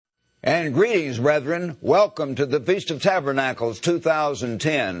And greetings, brethren. Welcome to the Feast of Tabernacles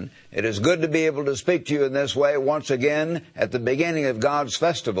 2010. It is good to be able to speak to you in this way once again at the beginning of God's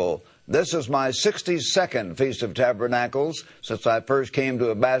festival. This is my 62nd Feast of Tabernacles since I first came to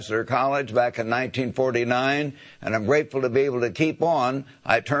Ambassador College back in 1949, and I'm grateful to be able to keep on.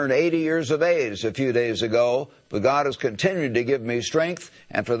 I turned 80 years of age a few days ago, but God has continued to give me strength,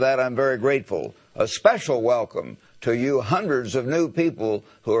 and for that I'm very grateful. A special welcome to you hundreds of new people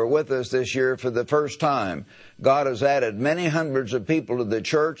who are with us this year for the first time. God has added many hundreds of people to the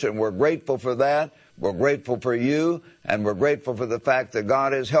church, and we're grateful for that. We're grateful for you, and we're grateful for the fact that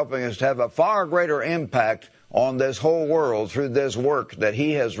God is helping us to have a far greater impact on this whole world through this work that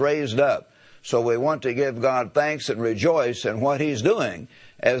He has raised up. So we want to give God thanks and rejoice in what He's doing.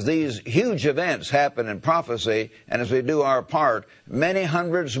 As these huge events happen in prophecy, and as we do our part, many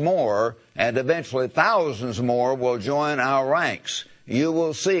hundreds more and eventually thousands more will join our ranks. You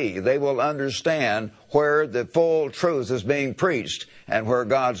will see, they will understand where the full truth is being preached and where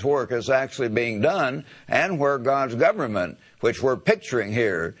God's work is actually being done and where God's government, which we're picturing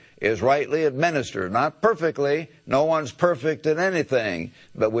here, is rightly administered. Not perfectly. No one's perfect in anything.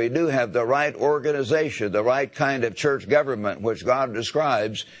 But we do have the right organization, the right kind of church government, which God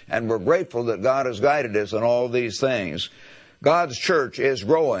describes, and we're grateful that God has guided us in all these things. God's church is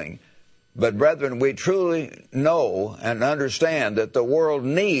growing. But brethren, we truly know and understand that the world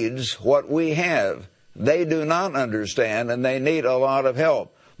needs what we have. They do not understand, and they need a lot of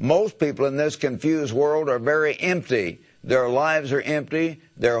help. Most people in this confused world are very empty. Their lives are empty.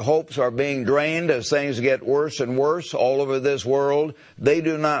 Their hopes are being drained as things get worse and worse all over this world. They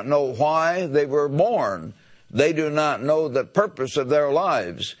do not know why they were born. They do not know the purpose of their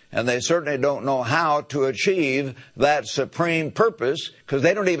lives, and they certainly don't know how to achieve that supreme purpose because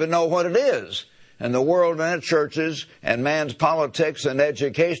they don't even know what it is. And the world and its churches and man's politics and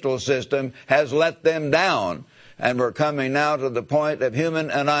educational system has let them down. And we're coming now to the point of human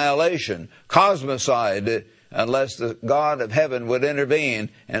annihilation, cosmicide, unless the God of heaven would intervene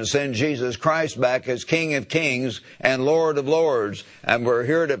and send Jesus Christ back as King of Kings and Lord of Lords. And we're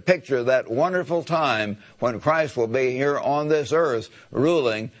here to picture that wonderful time when Christ will be here on this earth,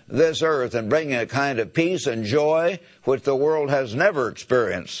 ruling this earth and bringing a kind of peace and joy which the world has never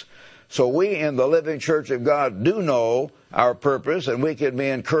experienced. So we in the living church of God do know our purpose, and we can be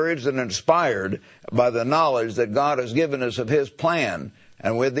encouraged and inspired by the knowledge that God has given us of His plan.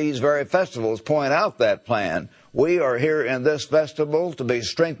 And with these very festivals point out that plan. We are here in this festival to be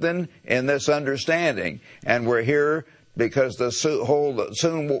strengthened in this understanding. And we're here because soon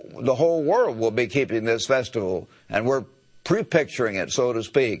the whole world will be keeping this festival. And we're pre-picturing it, so to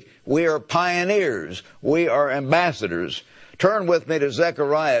speak. We are pioneers. We are ambassadors. Turn with me to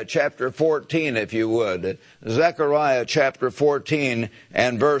Zechariah chapter 14, if you would. Zechariah chapter 14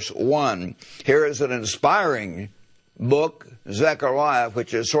 and verse 1. Here is an inspiring book, Zechariah,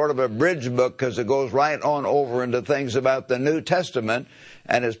 which is sort of a bridge book because it goes right on over into things about the New Testament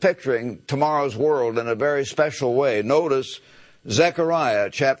and is picturing tomorrow's world in a very special way. Notice Zechariah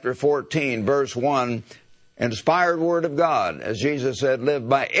chapter 14, verse 1, inspired word of God. As Jesus said, live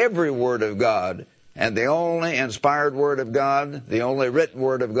by every word of God. And the only inspired word of God, the only written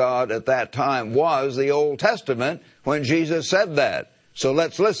word of God at that time was the Old Testament when Jesus said that. So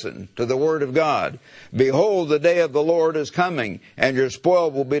let's listen to the word of God. Behold, the day of the Lord is coming, and your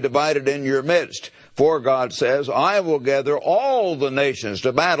spoil will be divided in your midst. For God says, I will gather all the nations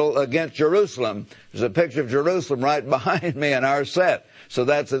to battle against Jerusalem. There's a picture of Jerusalem right behind me in our set. So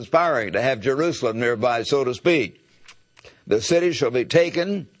that's inspiring to have Jerusalem nearby, so to speak. The city shall be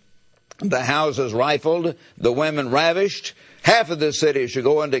taken, the houses rifled, the women ravished. Half of the city shall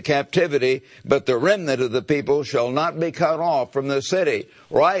go into captivity, but the remnant of the people shall not be cut off from the city.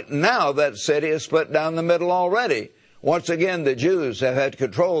 Right now, that city is split down the middle already. Once again, the Jews have had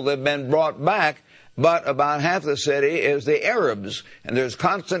control. They've been brought back, but about half the city is the Arabs, and there's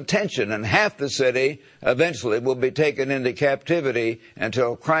constant tension, and half the city eventually will be taken into captivity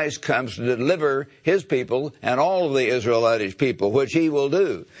until Christ comes to deliver His people and all of the Israelitish people, which He will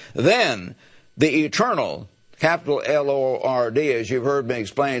do. Then the eternal, capital L-O-R-D, as you've heard me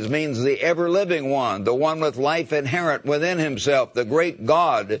explain, means the ever-living one, the one with life inherent within Himself, the great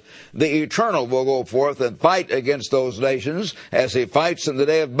God. The eternal will go forth and fight against those nations as He fights in the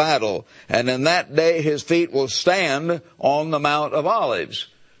day of battle. And in that day His feet will stand on the Mount of Olives.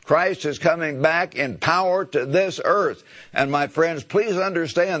 Christ is coming back in power to this earth. And my friends, please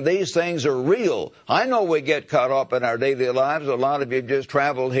understand these things are real. I know we get caught up in our daily lives. A lot of you just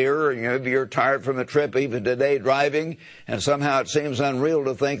traveled here, and maybe you're tired from the trip even today driving, and somehow it seems unreal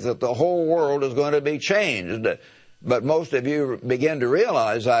to think that the whole world is going to be changed. But most of you begin to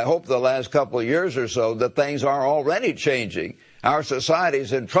realize, I hope the last couple of years or so, that things are already changing. Our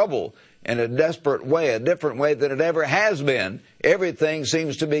society's in trouble in a desperate way, a different way than it ever has been. Everything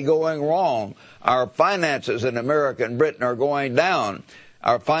seems to be going wrong. Our finances in America and Britain are going down.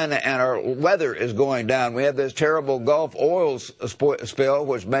 And our weather is going down. We have this terrible Gulf oil spill,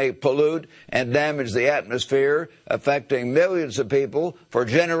 which may pollute and damage the atmosphere, affecting millions of people for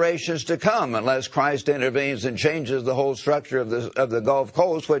generations to come, unless Christ intervenes and changes the whole structure of the Gulf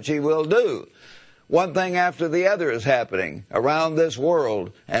Coast, which he will do. One thing after the other is happening around this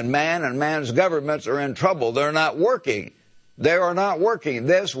world, and man's governments are in trouble. They're not working. They are not working.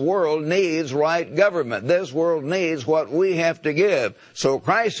 This world needs right government. This world needs what we have to give. So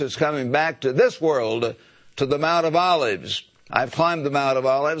Christ is coming back to this world, to the Mount of Olives. I've climbed the Mount of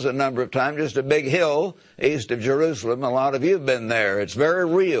Olives a number of times, just a big hill east of Jerusalem. A lot of you have been there. It's very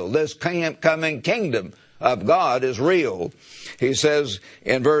real. This coming kingdom of God is real. He says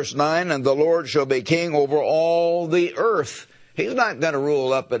in verse 9, and the Lord shall be king over all the earth. He's not going to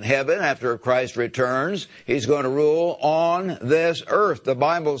rule up in heaven after Christ returns. He's going to rule on this earth. The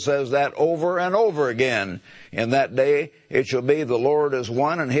Bible says that over and over again. In that day it shall be the Lord is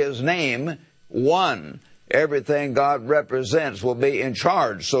one and his name one. Everything God represents will be in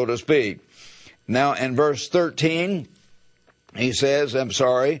charge, so to speak. Now in verse 13, he says,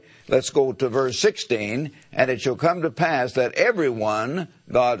 let's go to verse 16. And it shall come to pass that everyone,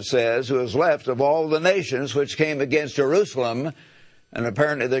 God says, who is left of all the nations which came against Jerusalem, and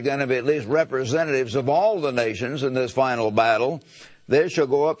apparently they're going to be at least representatives of all the nations in this final battle, they shall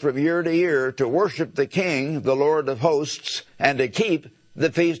go up from year to year to worship the King, the Lord of hosts, and to keep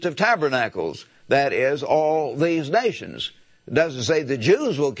the Feast of Tabernacles. That is, all these nations. It doesn't say the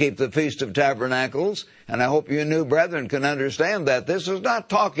Jews will keep the Feast of Tabernacles, and I hope you new brethren can understand that. This is not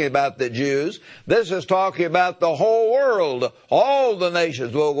talking about the Jews. This is talking about the whole world. All the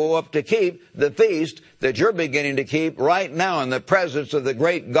nations will go up to keep the feast that you're beginning to keep right now in the presence of the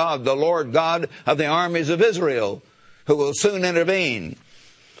great God, the Lord God of the armies of Israel, who will soon intervene.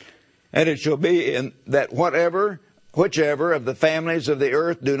 And it shall be in that whichever of the families of the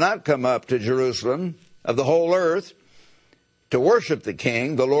earth do not come up to Jerusalem, of the whole earth, to worship the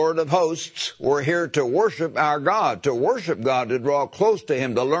King, the Lord of hosts. We're here to worship our God, to draw close to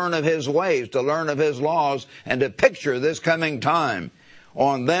him, to learn of his ways, to learn of his laws, and to picture this coming time.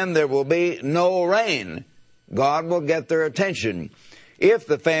 On them there will be no rain. God will get their attention. If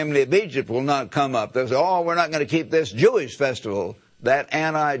the family of Egypt will not come up, they'll say, we're not going to keep this Jewish festival. That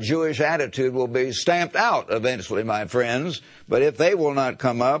anti-Jewish attitude will be stamped out eventually, my friends. But if they will not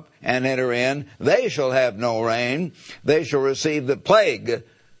come up and enter in, they shall have no rain. They shall receive the plague.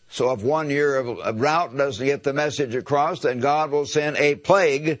 So if 1 year of drought doesn't get the message across, then God will send a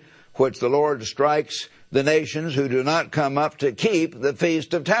plague, which the Lord strikes the nations who do not come up to keep the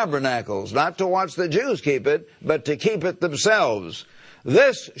Feast of Tabernacles. Not to watch the Jews keep it, but to keep it themselves.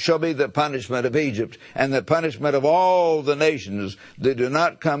 This shall be the punishment of Egypt and the punishment of all the nations that do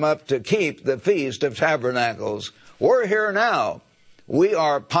not come up to keep the Feast of Tabernacles. We're here now. We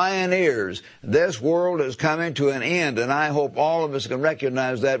are pioneers. This world is coming to an end, and I hope all of us can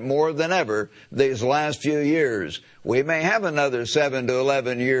recognize that more than ever these last few years. We may have another 7 to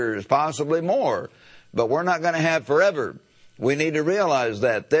 11 years, possibly more, but we're not going to have forever. We need to realize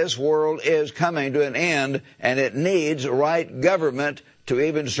that this world is coming to an end, and it needs right government to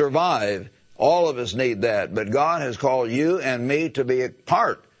even survive. All of us need that. But God has called you and me to be a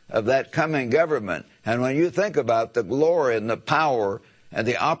part of that coming government. And when you think about the glory and the power and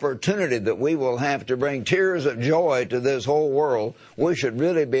the opportunity that we will have to bring tears of joy to this whole world, we should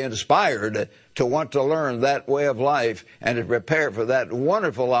really be inspired to want to learn that way of life and to prepare for that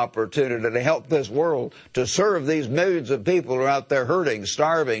wonderful opportunity to help this world, to serve these millions of people who are out there hurting,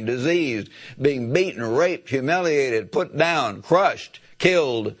 starving, diseased, being beaten, raped, humiliated, put down, crushed,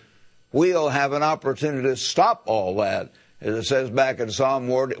 killed. We'll have an opportunity to stop all that. As it says back in Psalm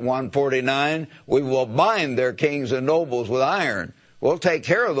 149, we will bind their kings and nobles with iron. We'll take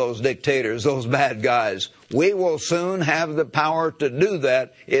care of those dictators, those bad guys. We will soon have the power to do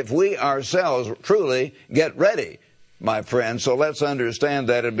that if we ourselves truly get ready, my friends. So let's understand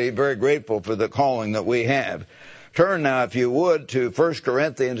that and be very grateful for the calling that we have. Turn now, if you would, to 1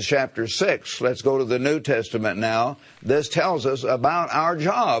 Corinthians chapter 6. Let's go to the New Testament now. This tells us about our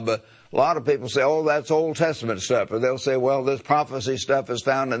job. A lot of people say, that's Old Testament stuff. Or they'll say, this prophecy stuff is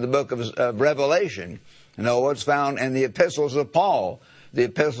found in the book of Revelation. No, it's found in the epistles of Paul, the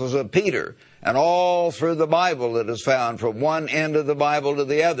epistles of Peter, and all through the Bible it is found from one end of the Bible to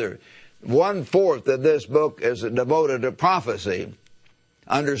the other. 1/4 of this book is devoted to prophecy.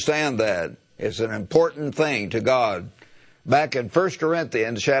 Understand that. It's an important thing to God. Back in 1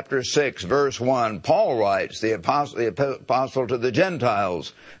 Corinthians chapter 6, verse 1, Paul writes, the apostle to the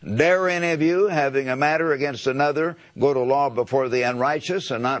Gentiles, "Dare any of you, having a matter against another, go to law before the unrighteous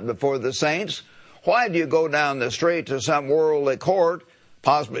and not before the saints? Why do you go down the street to some worldly court,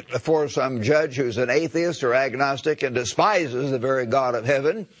 possibly before some judge who's an atheist or agnostic and despises the very God of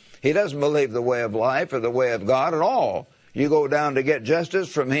heaven? He doesn't believe the way of life or the way of God at all. You go down to get justice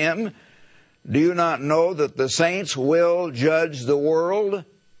from him. Do you not know that the saints will judge the world?"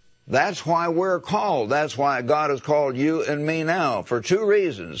 That's why we're called. That's why God has called you and me now, for two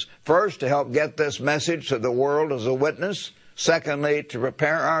reasons. First, to help get this message to the world as a witness. Secondly, to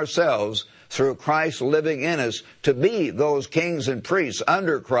prepare ourselves through Christ living in us to be those kings and priests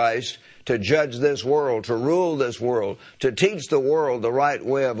under Christ, to judge this world, to rule this world, to teach the world the right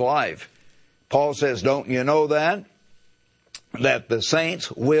way of life. Paul says, don't you know that? That the saints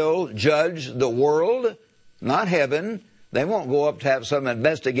will judge the world, not heaven. They won't go up to have some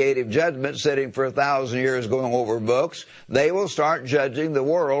investigative judgment sitting for 1,000 years going over books. They will start judging the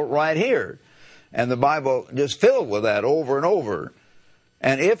world right here. And the Bible just filled with that over and over.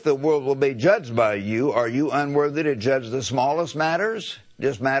 And if the world will be judged by you, are you unworthy to judge the smallest matters?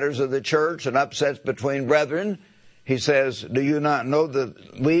 Just matters of the church and upsets between brethren? He says, do you not know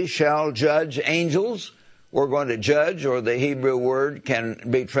that we shall judge angels? We're going to judge, or the Hebrew word can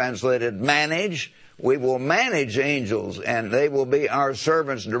be translated manage. We will manage angels, and they will be our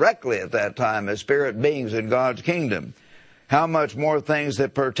servants directly at that time as spirit beings in God's kingdom. How much more things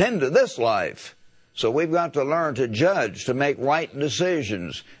that pertain to this life? So we've got to learn to judge, to make right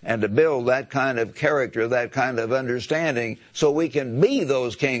decisions, and to build that kind of character, that kind of understanding, so we can be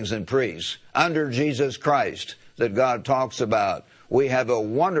those kings and priests under Jesus Christ that God talks about. We have a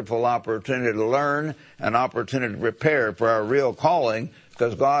wonderful opportunity to learn, an opportunity to prepare for our real calling,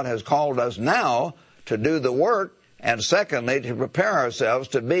 because God has called us now to do the work, and secondly, to prepare ourselves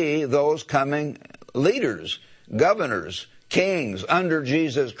to be those coming leaders, governors, kings under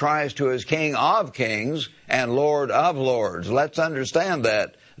Jesus Christ, who is King of kings and Lord of lords. Let's understand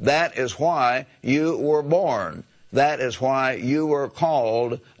that. That is why you were born. That is why you were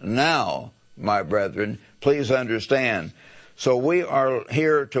called now, my brethren. Please understand. So we are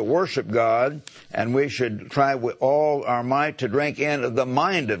here to worship God, and we should try with all our might to drink in the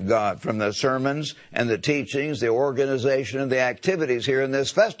mind of God from the sermons and the teachings, the organization and the activities here in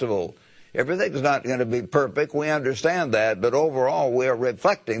this festival. Everything's not going to be perfect. We understand that. But overall, we are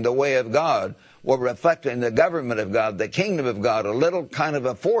reflecting the way of God. We're reflecting the government of God, the kingdom of God, a little kind of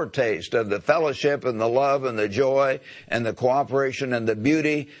a foretaste of the fellowship and the love and the joy and the cooperation and the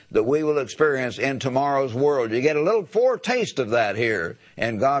beauty that we will experience in tomorrow's world. You get a little foretaste of that here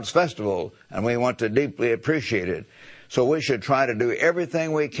in God's festival, and we want to deeply appreciate it. So we should try to do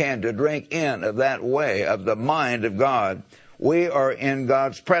everything we can to drink in of that way, of the mind of God. We are in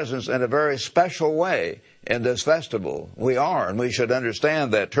God's presence in a very special way in this festival. We are, and we should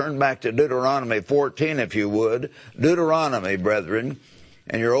understand that. Turn back to Deuteronomy 14, if you would. Deuteronomy, brethren.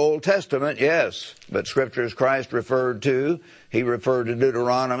 In your Old Testament, yes, but Scriptures Christ referred to. He referred to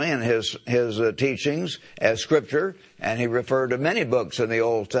Deuteronomy in his teachings as Scripture, and he referred to many books in the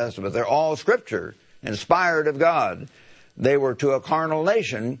Old Testament. They're all Scripture, inspired of God. They were to a carnal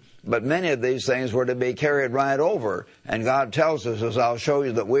nation, but many of these things were to be carried right over. And God tells us, as I'll show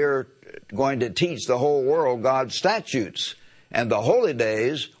you, that we're going to teach the whole world God's statutes. And the holy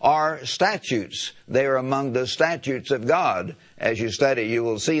days are statutes. They are among the statutes of God. As you study, you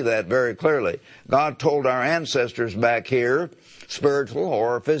will see that very clearly. God told our ancestors back here, spiritual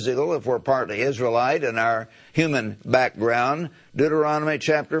or physical, if we're partly Israelite in our human background, Deuteronomy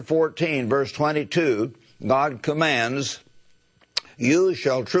chapter 14, verse 22, God commands, you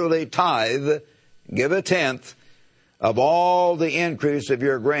shall truly tithe, give a tenth, of all the increase of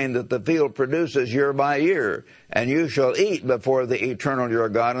your grain that the field produces year by year, and you shall eat before the eternal your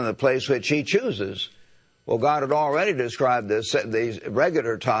God in the place which he chooses. Well, God had already described these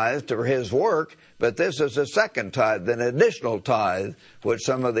regular tithes to his work, but this is a second tithe, an additional tithe, which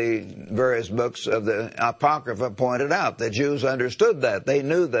some of the various books of the Apocrypha pointed out. The Jews understood that. They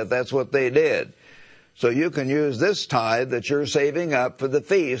knew that that's what they did. So you can use this tithe that you're saving up for the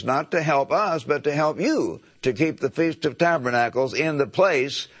feast, not to help us, but to help you to keep the Feast of Tabernacles in the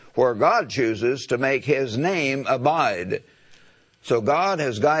place where God chooses to make his name abide. So God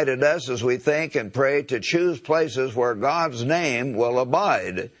has guided us as we think and pray to choose places where God's name will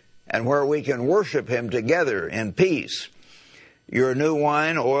abide and where we can worship him together in peace. Your new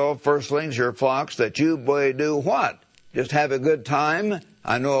wine, oil, firstlings, your flocks, that you may do what? Just have a good time?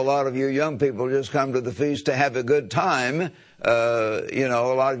 I know a lot of you young people just come to the feast to have a good time. A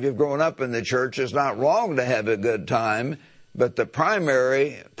lot of you have grown up in the church. It's not wrong to have a good time, but the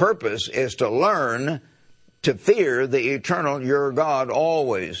primary purpose is to learn to fear the eternal, your God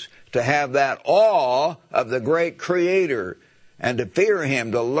always, to have that awe of the great Creator, and to fear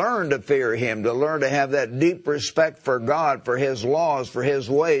Him, to learn to fear Him, to learn to have that deep respect for God, for His laws, for His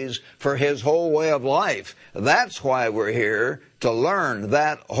ways, for His whole way of life. That's why we're here, to learn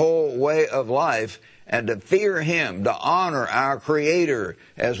that whole way of life and to fear Him, to honor our Creator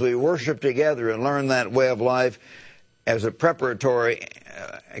as we worship together and learn that way of life as a preparatory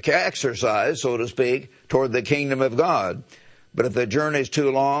exercise, so to speak, toward the kingdom of God. But if the journey's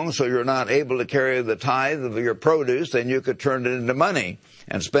too long, so you're not able to carry the tithe of your produce, then you could turn it into money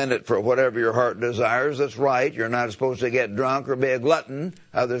and spend it for whatever your heart desires. That's right. You're not supposed to get drunk or be a glutton.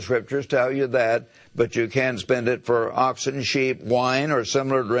 Other scriptures tell you that. But you can spend it for oxen, sheep, wine, or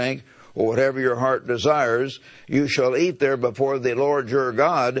similar drink, or whatever your heart desires. You shall eat there before the Lord your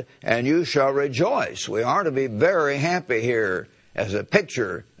God, and you shall rejoice. We are to be very happy here as a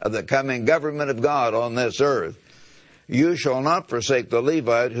picture of the coming government of God on this earth. You shall not forsake the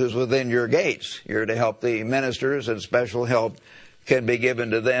Levite who's within your gates. You're to help the ministers, and special help can be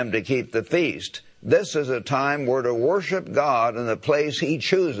given to them to keep the feast. This is a time we're to worship God in the place He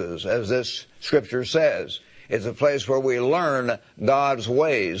chooses, as this scripture says. It's a place where we learn God's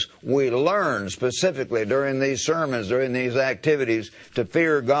ways. We learn specifically during these sermons, during these activities, to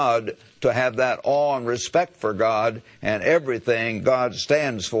fear God, to have that awe and respect for God and everything God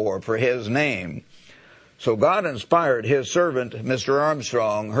stands for His name. So God inspired His servant, Mr.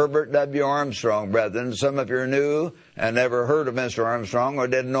 Armstrong, Herbert W. Armstrong, brethren. Some of you are new and never heard of Mr. Armstrong or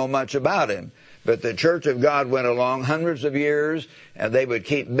didn't know much about him. But the Church of God went along hundreds of years, and they would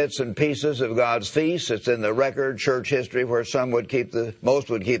keep bits and pieces of God's feasts. It's in the record church history where most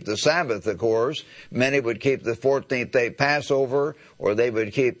would keep the Sabbath, of course. Many would keep the 14th day Passover, or they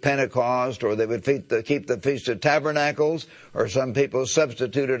would keep Pentecost, or they would keep the Feast of Tabernacles, or some people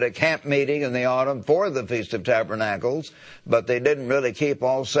substituted a camp meeting in the autumn for the Feast of Tabernacles, but they didn't really keep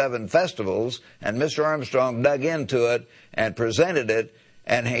all 7 festivals, and Mr. Armstrong dug into it and presented it.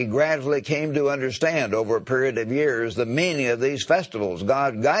 And he gradually came to understand over a period of years the meaning of these festivals.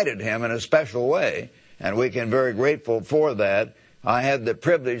 God guided him in a special way, and we can be very grateful for that. I had the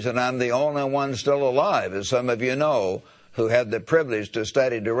privilege, and I'm the only one still alive, as some of you know, who had the privilege to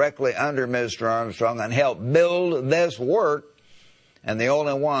study directly under Mr. Armstrong and help build this work, and the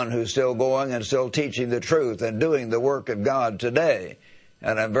only one who's still going and still teaching the truth and doing the work of God today.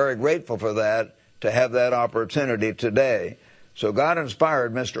 And I'm very grateful for that, to have that opportunity today. So God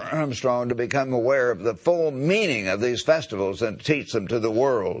inspired Mr. Armstrong to become aware of the full meaning of these festivals and teach them to the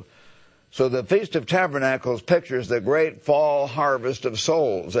world. So the Feast of Tabernacles pictures the great fall harvest of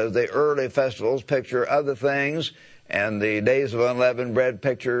souls, as the early festivals picture other things, and the days of unleavened bread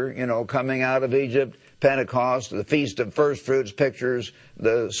picture, coming out of Egypt. Pentecost, the Feast of First Fruits pictures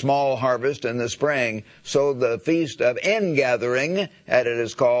the small harvest in the spring. So the Feast of Ingathering, as it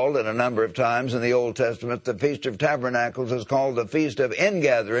is called in a number of times in the Old Testament, the Feast of Tabernacles is called the Feast of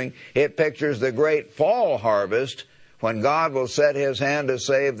Ingathering. It pictures the great fall harvest when God will set His hand to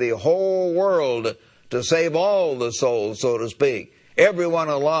save the whole world, to save all the souls, so to speak. Everyone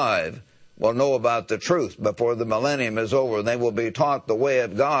alive will know about the truth before the millennium is over. They will be taught the way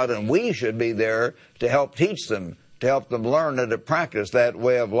of God, and we should be there to help teach them, to help them learn and to practice that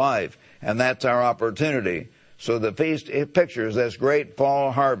way of life. And that's our opportunity. So the feast, it pictures this great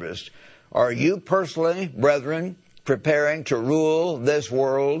fall harvest. Are you personally, brethren, preparing to rule this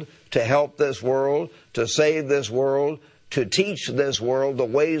world, to help this world, to save this world, to teach this world the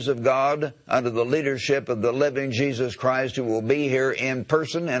ways of God under the leadership of the living Jesus Christ, who will be here in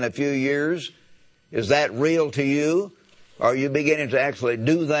person in a few years? Is that real to you? Are you beginning to actually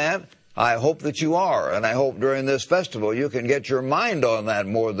do that? I hope that you are, and I hope during this festival you can get your mind on that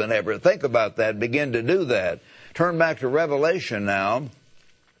more than ever. Think about that. Begin to do that. Turn back to Revelation now.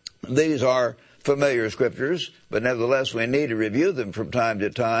 These are familiar scriptures, but nevertheless we need to review them from time to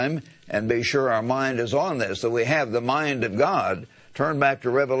time and be sure our mind is on this, that we have the mind of God. Turn back to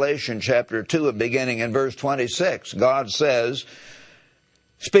Revelation chapter 2 and beginning in verse 26. God says,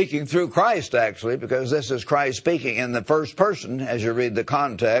 speaking through Christ actually, because this is Christ speaking in the first person as you read the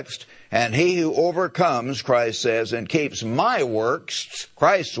context, and he who overcomes, Christ says, and keeps my works,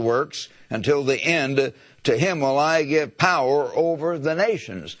 Christ's works, until the end, to him will I give power over the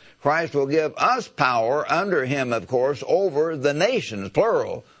nations. Christ will give us power under him, of course, over the nations,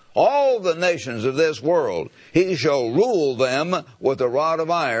 plural. All the nations of this world. He shall rule them with a rod of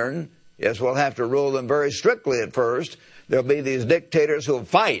iron. Yes, we'll have to rule them very strictly at first. There'll be these dictators who'll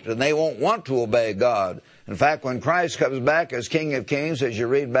fight, and they won't want to obey God. In fact, when Christ comes back as King of Kings, as you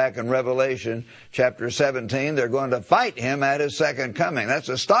read back in Revelation chapter 17, they're going to fight him at his second coming. That's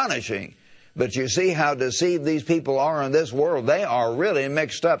astonishing. But you see how deceived these people are in this world. They are really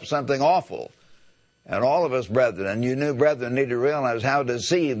mixed up something awful. And all of us brethren, and you new brethren, need to realize how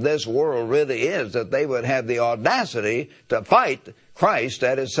deceived this world really is, that they would have the audacity to fight Christ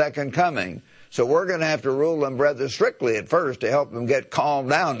at his second coming. So we're going to have to rule them, brethren, strictly at first to help them get calmed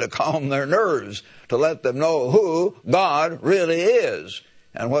down, to calm their nerves, to let them know who God really is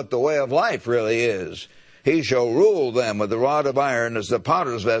and what the way of life really is. He shall rule them with a rod of iron, as the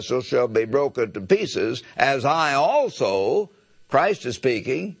potter's vessel shall be broken to pieces, as I also, Christ is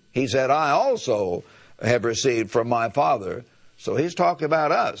speaking, he said, I also have received from my Father. So he's talking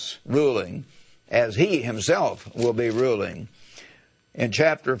about us ruling as he himself will be ruling. In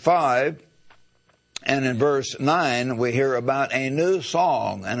chapter 5 and in verse 9, we hear about a new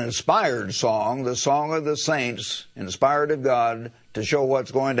song, an inspired song, the song of the saints, inspired of God to show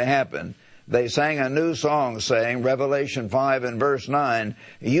what's going to happen. They sang a new song saying, Revelation 5 and verse 9,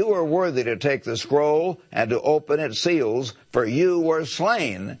 you are worthy to take the scroll and to open its seals, for you were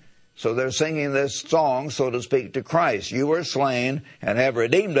slain. So they're singing this song, so to speak, to Christ. You were slain and have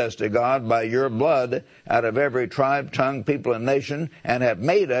redeemed us to God by your blood out of every tribe, tongue, people, and nation, and have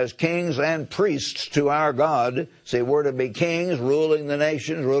made us kings and priests to our God. See, we're to be kings, ruling the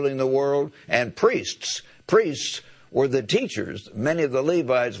nations, ruling the world, and priests. Priests were the teachers. Many of the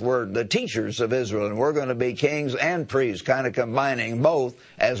Levites were the teachers of Israel, and we're going to be kings and priests, kind of combining both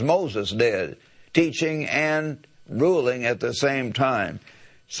as Moses did, teaching and ruling at the same time.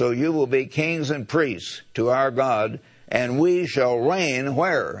 So you will be kings and priests to our God, and we shall reign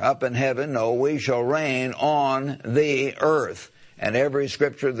where? Up in heaven? No, we shall reign on the earth. And every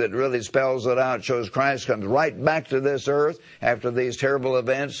scripture that really spells it out shows Christ comes right back to this earth after these terrible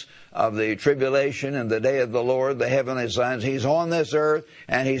events of the tribulation and the day of the Lord, the heavenly signs. He's on this earth,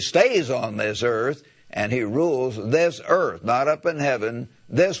 and he stays on this earth, and he rules this earth, not up in heaven,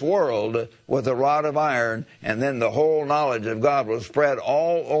 this world with a rod of iron, and then the whole knowledge of God will spread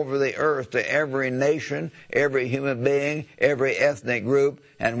all over the earth to every nation, every human being, every ethnic group,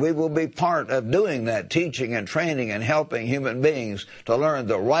 and we will be part of doing that, teaching and training and helping human beings to learn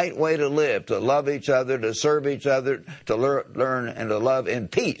the right way to live, to love each other, to serve each other, to learn and to love in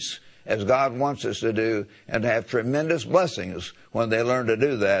peace, as God wants us to do, and to have tremendous blessings when they learn to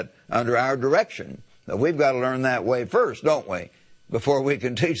do that under our direction. Now, we've got to learn that way first, don't we? Before we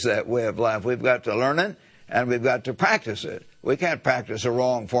can teach that way of life, we've got to learn it, and we've got to practice it. We can't practice a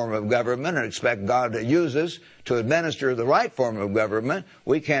wrong form of government and expect God to use us to administer the right form of government.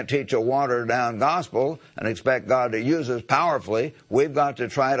 We can't teach a watered-down gospel and expect God to use us powerfully. We've got to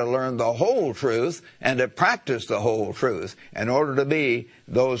try to learn the whole truth and to practice the whole truth in order to be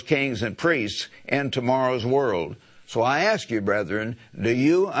those kings and priests in tomorrow's world. So I ask you, brethren, do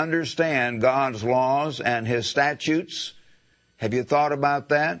you understand God's laws and his statutes? Have you thought about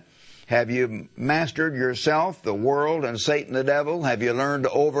that? Have you mastered yourself, the world, and Satan the devil? Have you learned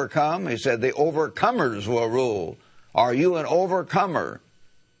to overcome? He said the overcomers will rule. Are you an overcomer?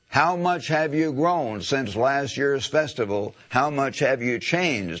 How much have you grown since last year's festival? How much have you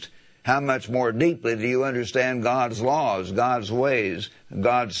changed? How much more deeply do you understand God's laws, God's ways,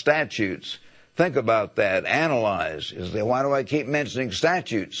 God's statutes? Think about that. Analyze. You say, why do I keep mentioning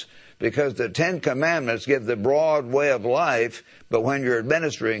statutes? Because the Ten Commandments give the broad way of life, but when you're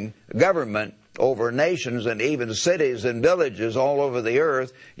administering government over nations and even cities and villages all over the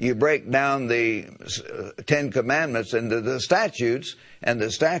earth, you break down the Ten Commandments into the statutes, and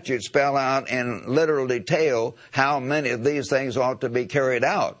the statutes spell out in literal detail how many of these things ought to be carried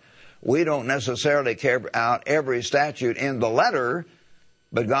out. We don't necessarily carry out every statute in the letter,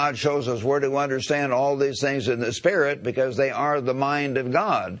 but God shows us where to understand all these things in the Spirit, because they are the mind of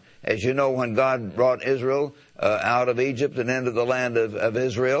God. As you know, when God brought Israel out of Egypt and into the land of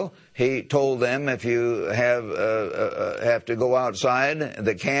Israel, he told them, if you have to go outside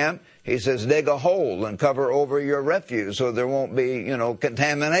the camp, he says, dig a hole and cover over your refuse so there won't be,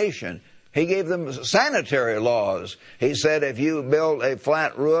 contamination. He gave them sanitary laws. He said, if you build a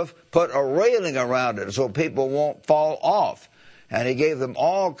flat roof, put a railing around it so people won't fall off. And he gave them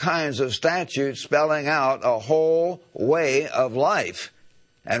all kinds of statutes spelling out a whole way of life.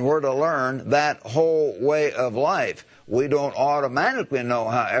 And we're to learn that whole way of life. We don't automatically know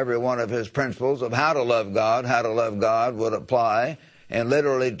how every one of his principles of how to love God would apply in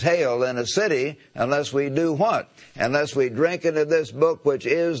literal detail in a city unless we do what? Unless we drink into this book, which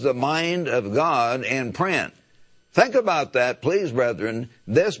is the mind of God in print. Think about that, please, brethren.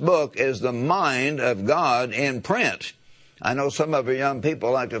 This book is the mind of God in print. I know some of our young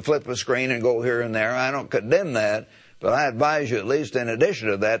people like to flip a screen and go here and there. I don't condemn that, but I advise you, at least in addition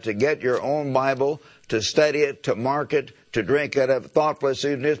to that, to get your own Bible, to study it, to mark it, to drink it up thoughtfully, so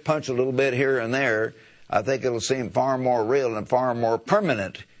you can just punch a little bit here and there. I think it'll seem far more real and far more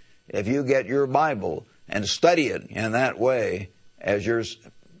permanent if you get your Bible and study it in that way as your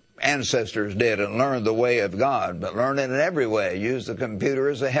ancestors did and learn the way of God. But learn it in every way. Use the computer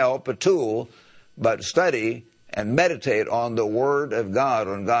as a help, a tool, but study and meditate on the Word of God,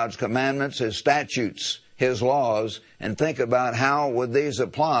 on God's commandments, His statutes, His laws, and think about how would these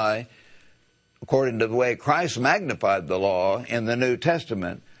apply according to the way Christ magnified the law in the New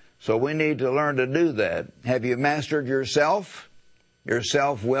Testament. So we need to learn to do that. Have you mastered yourself, your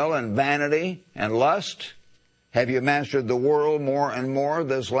self-will and vanity and lust? Have you mastered the world more and more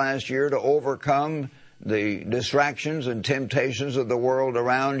this last year to overcome the distractions and temptations of the world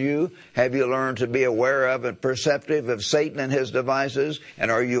around you? Have you learned to be aware of and perceptive of Satan and his devices?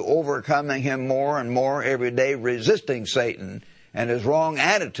 And are you overcoming him more and more every day, resisting Satan and his wrong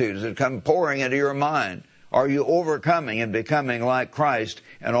attitudes that come pouring into your mind? Are you overcoming and becoming like Christ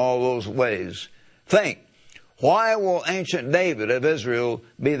in all those ways? Think, why will ancient David of Israel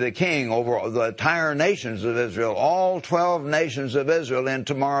be the king over the entire nations of Israel, all 12 nations of Israel in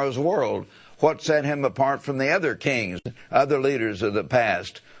tomorrow's world? What set him apart from the other kings, other leaders of the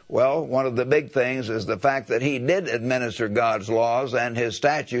past? Well, one of the big things is the fact that he did administer God's laws and His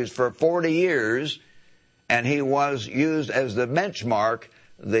statutes for 40 years, and he was used as the benchmark,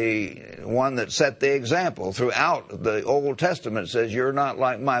 the one that set the example throughout the Old Testament. It says, you're not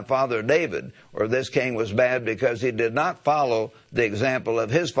like my father David, or this king was bad because he did not follow the example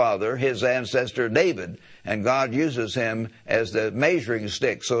of his father, his ancestor David. And God uses him as the measuring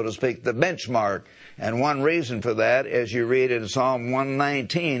stick, so to speak, the benchmark. And one reason for that, as you read in Psalm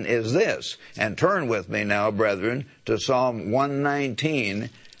 119, is this. And turn with me now, brethren, to Psalm 119.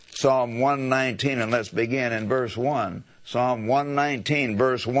 Psalm 119, and let's begin in verse 1. Psalm 119,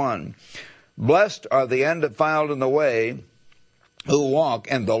 verse 1. Blessed are the undefiled in the way who walk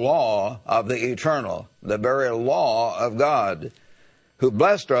in the law of the eternal, the very law of God. Who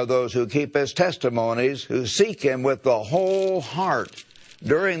blessed are those who keep His testimonies, who seek Him with the whole heart.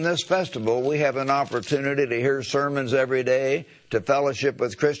 During this festival, we have an opportunity to hear sermons every day, to fellowship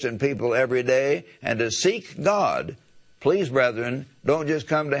with Christian people every day, and to seek God. Please, brethren, don't just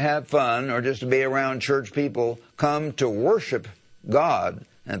come to have fun or just to be around church people. Come to worship God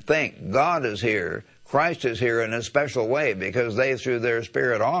and think God is here. Christ is here in a special way because they, through their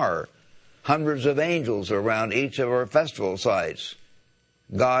Spirit, are. Hundreds of angels around each of our festival sites.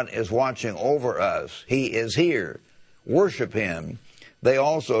 God is watching over us. He is here. Worship Him. They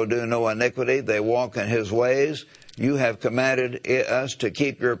also do no iniquity. They walk in His ways. You have commanded us to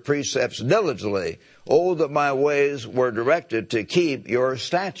keep your precepts diligently. Oh, that my ways were directed to keep your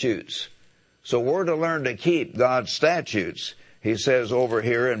statutes. So we're to learn to keep God's statutes. He says over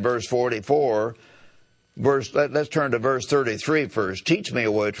here in verse 44, let's turn to verse 33 first. Teach me,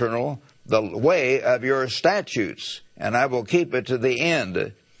 O Eternal, the way of your statutes, and I will keep it to the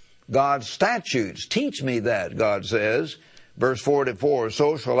end. God's statutes, teach me that, God says. Verse 44,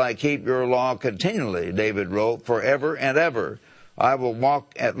 so shall I keep your law continually, David wrote, forever and ever. I will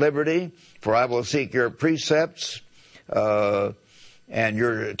walk at liberty, for I will seek your precepts, and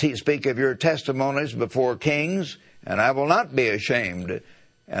speak of your testimonies before kings, and I will not be ashamed.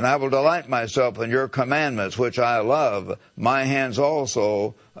 And I will delight myself in your commandments, which I love. My hands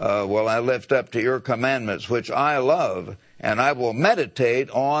also will I lift up to your commandments, which I love. And I will meditate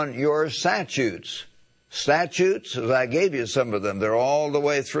on your statutes. Statutes, as I gave you some of them, they're all the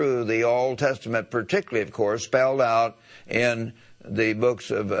way through the Old Testament, particularly, of course, spelled out in the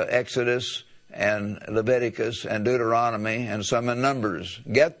books of Exodus and Leviticus and Deuteronomy and some in Numbers.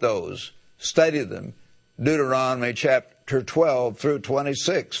 Get those. Study them. Deuteronomy chapter 12 through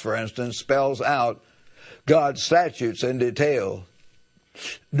 26, for instance, spells out God's statutes in detail.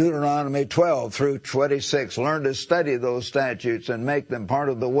 Deuteronomy 12 through 26. Learn to study those statutes and make them part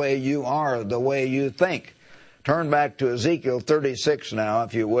of the way you are, the way you think. Turn back to Ezekiel 36 now,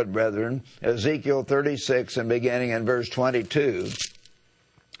 if you would, brethren. Ezekiel 36 and beginning in verse 22.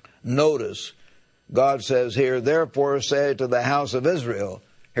 Notice, God says here, therefore say to the house of Israel.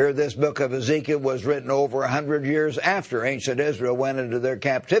 Here this book of Ezekiel was written over 100 years after ancient Israel went into their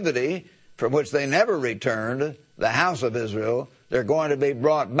captivity, from which they never returned, the house of Israel. They're going to be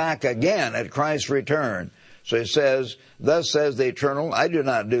brought back again at Christ's return. So he says, thus says the Eternal, I do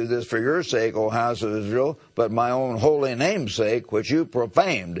not do this for your sake, O house of Israel, but my own holy name's sake, which you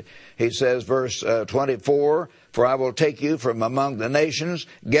profaned. He says, verse 24, For I will take you from among the nations,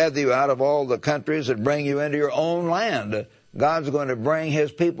 gather you out of all the countries, and bring you into your own land. God's going to bring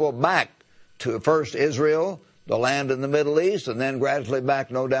his people back to first Israel, the land in the Middle East, and then gradually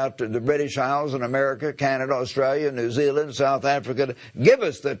back, no doubt, to the British Isles and America, Canada, Australia, New Zealand, South Africa. Give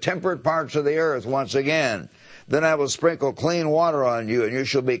us the temperate parts of the earth once again. Then I will sprinkle clean water on you, and you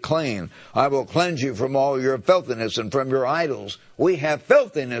shall be clean. I will cleanse you from all your filthiness and from your idols. We have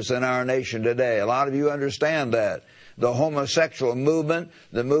filthiness in our nation today. A lot of you understand that. The homosexual movement,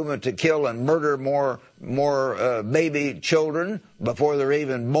 the movement to kill and murder more baby children before they're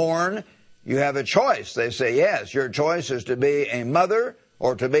even born. You have a choice. They say, yes, your choice is to be a mother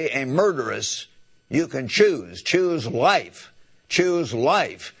or to be a murderess. You can choose. Choose life. Choose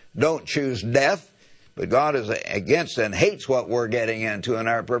life. Don't choose death. But God is against and hates what we're getting into in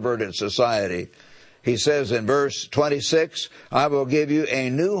our perverted society. He says in verse 26, I will give you a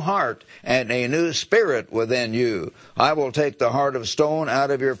new heart and a new spirit within you. I will take the heart of stone out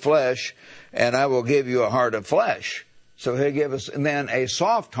of your flesh, and I will give you a heart of flesh. So he'll give us then a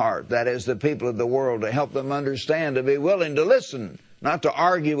soft heart, that is the people of the world, to help them understand, to be willing to listen, not to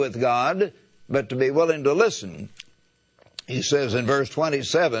argue with God, but to be willing to listen. He says in verse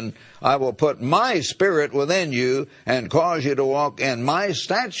 27, I will put my spirit within you and cause you to walk in my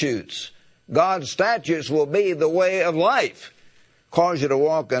statutes. God's statutes will be the way of life. Cause you to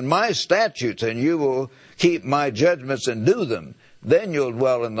walk in my statutes, and you will keep my judgments and do them. Then you'll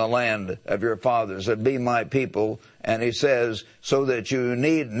dwell in the land of your fathers and be my people. And he says, so that you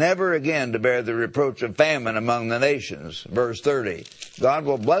need never again to bear the reproach of famine among the nations. Verse 30. God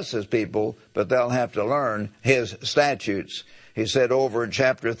will bless his people, but they'll have to learn his statutes. He said over in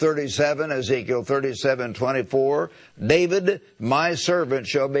chapter 37, Ezekiel 37:24, David, my servant,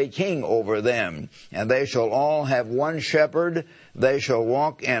 shall be king over them, and they shall all have one shepherd. They shall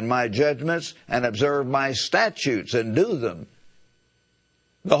walk in my judgments and observe my statutes and do them.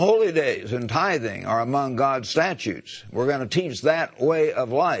 The holy days and tithing are among God's statutes. We're going to teach that way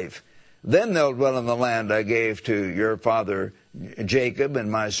of life. Then they'll dwell in the land I gave to your father Jacob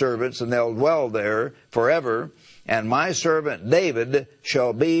and my servants, and they'll dwell there forever. And my servant David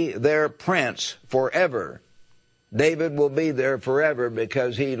shall be their prince forever. David will be there forever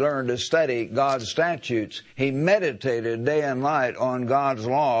because he learned to study God's statutes. He meditated day and night on God's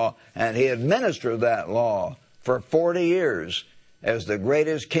law, and he administered that law for 40 years. As the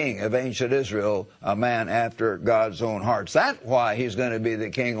greatest king of ancient Israel, a man after God's own heart. That's why he's going to be the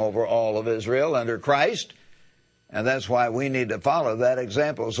king over all of Israel under Christ. And that's why we need to follow that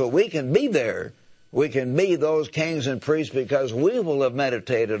example so we can be there. We can be those kings and priests because we will have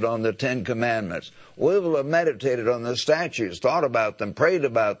meditated on the 10 Commandments. We will have meditated on the statutes, thought about them, prayed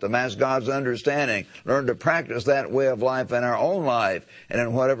about them, asked God's understanding, learned to practice that way of life in our own life, and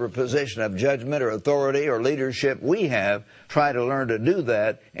in whatever position of judgment or authority or leadership we have, try to learn to do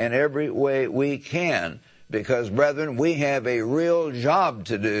that in every way we can. Because, brethren, we have a real job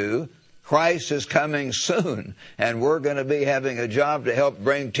to do. Christ is coming soon, and we're going to be having a job to help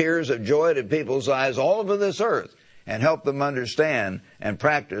bring tears of joy to people's eyes all over this earth and help them understand and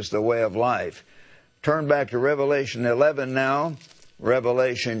practice the way of life. Turn back to Revelation 11 now.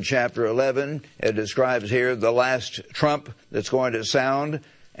 Revelation chapter 11, it describes here the last trump that's going to sound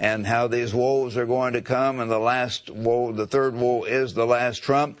and how these woes are going to come, and the last woe, the third woe, is the last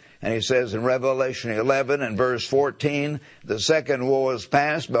trump. And he says in Revelation 11 and verse 14, the second woe is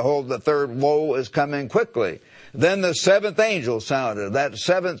past. Behold, the third woe is coming quickly. Then the seventh angel sounded, that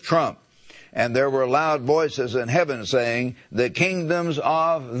seventh trump. And there were loud voices in heaven saying, the kingdoms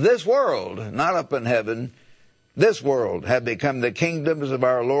of this world, not up in heaven, this world have become the kingdoms of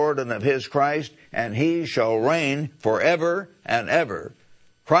our Lord and of his Christ, and he shall reign forever and ever.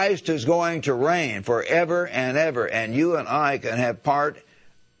 Christ is going to reign forever and ever, and you and I can have part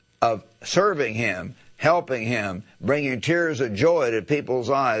of serving him, helping him, bringing tears of joy to people's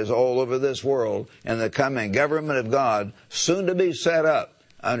eyes all over this world in the coming government of God, soon to be set up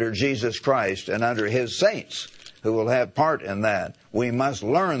under Jesus Christ and under his saints who will have part in that. We must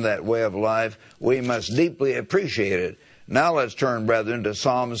learn that way of life. We must deeply appreciate it. Now let's turn, brethren, to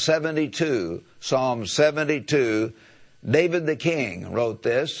Psalm 72. Psalm 72. David the king wrote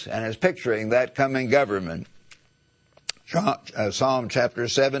this and is picturing that coming government. Psalm chapter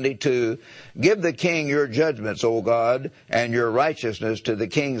 72, give the king your judgments, O God, and your righteousness to the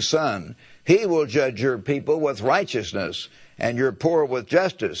king's son. He will judge your people with righteousness, and your poor with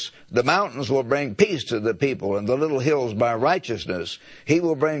justice. The mountains will bring peace to the people, and the little hills by righteousness. He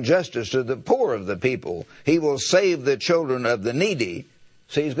will bring justice to the poor of the people. He will save the children of the needy.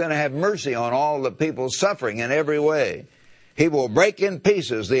 See, he's going to have mercy on all the people suffering in every way. He will break in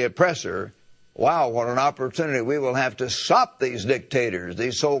pieces the oppressor. Wow, what an opportunity. We will have to stop these dictators,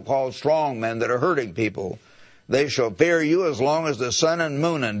 these so-called strong men that are hurting people. They shall fear you as long as the sun and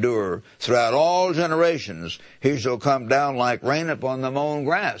moon endure. Throughout all generations, he shall come down like rain upon the mown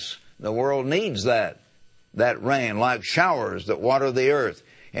grass. The world needs that rain, like showers that water the earth.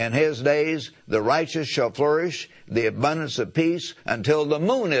 In his days, the righteous shall flourish, the abundance of peace, until the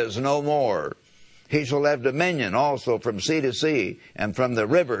moon is no more. He shall have dominion also from sea to sea, and from the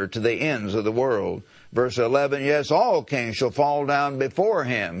river to the ends of the world. Verse 11, yes, all kings shall fall down before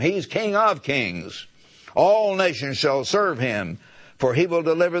him. He's King of kings. All nations shall serve him, for he will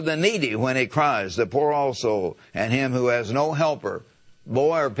deliver the needy when he cries, the poor also, and him who has no helper.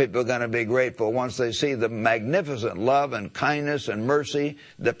 Boy, are people going to be grateful once they see the magnificent love and kindness and mercy,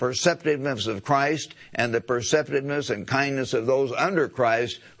 the perceptiveness of Christ, and the perceptiveness and kindness of those under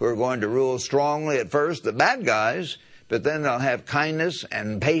Christ who are going to rule strongly at first, the bad guys, but then they'll have kindness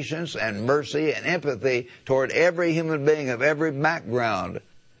and patience and mercy and empathy toward every human being of every background,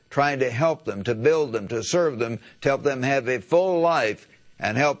 trying to help them, to build them, to serve them, to help them have a full life,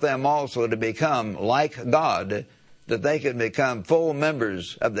 and help them also to become like God, that they can become full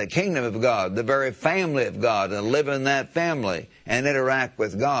members of the kingdom of God, the very family of God, and live in that family and interact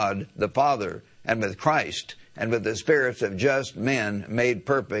with God the Father and with Christ and with the spirits of just men made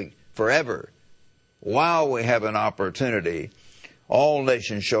perfect forever. While we have an opportunity, all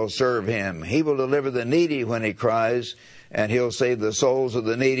nations shall serve him. He will deliver the needy when he cries, and he'll save the souls of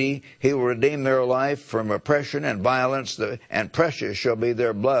the needy. He will redeem their life from oppression and violence, and precious shall be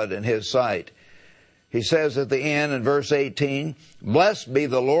their blood in his sight. He says at the end in verse 18, blessed be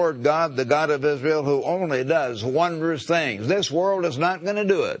the Lord God, the God of Israel, who only does wondrous things. This world is not going to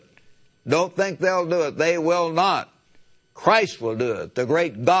do it. Don't think they'll do it. They will not. Christ will do it. The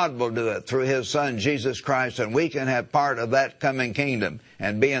great God will do it through his Son, Jesus Christ, and we can have part of that coming kingdom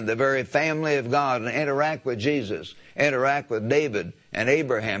and be in the very family of God and interact with Jesus, interact with David and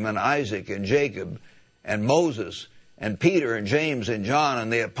Abraham and Isaac and Jacob and Moses and Peter and James and John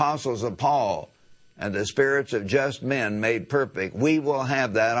and the apostles of Paul and the spirits of just men made perfect. We will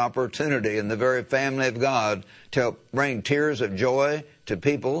have that opportunity in the very family of God to bring tears of joy to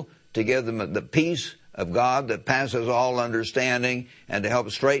people, to give them the peace of God that passes all understanding, and to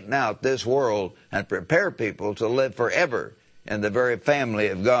help straighten out this world and prepare people to live forever in the very family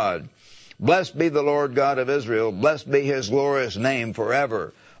of God. Blessed be the Lord God of Israel. Blessed be his glorious name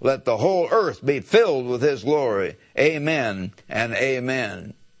forever. Let the whole earth be filled with his glory. Amen and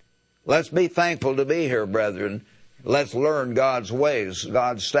amen. Let's be thankful to be here, brethren. Let's learn God's ways,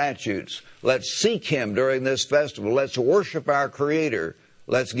 God's statutes. Let's seek him during this festival. Let's worship our Creator.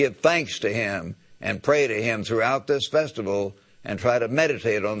 Let's give thanks to him and pray to him throughout this festival, and try to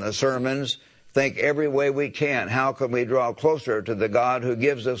meditate on the sermons. Think every way we can. How can we draw closer to the God who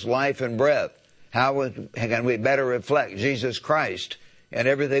gives us life and breath? How can we better reflect Jesus Christ in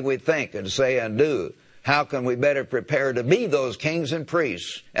everything we think and say and do? How can we better prepare to be those kings and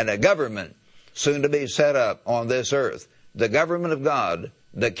priests and a government soon to be set up on this earth? The government of God,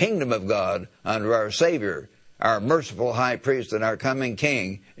 the kingdom of God under our Savior, our merciful high priest and our coming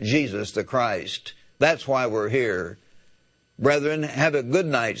King, Jesus the Christ. That's why we're here. Brethren, have a good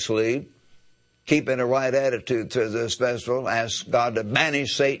night's sleep. Keep in a right attitude through this festival. Ask God to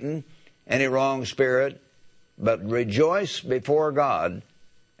banish Satan, any wrong spirit, but rejoice before God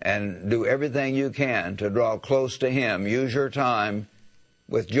and do everything you can to draw close to him. Use your time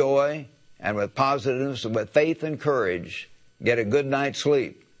with joy and with positiveness and with faith and courage. Get a good night's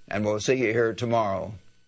sleep, and we'll see you here tomorrow.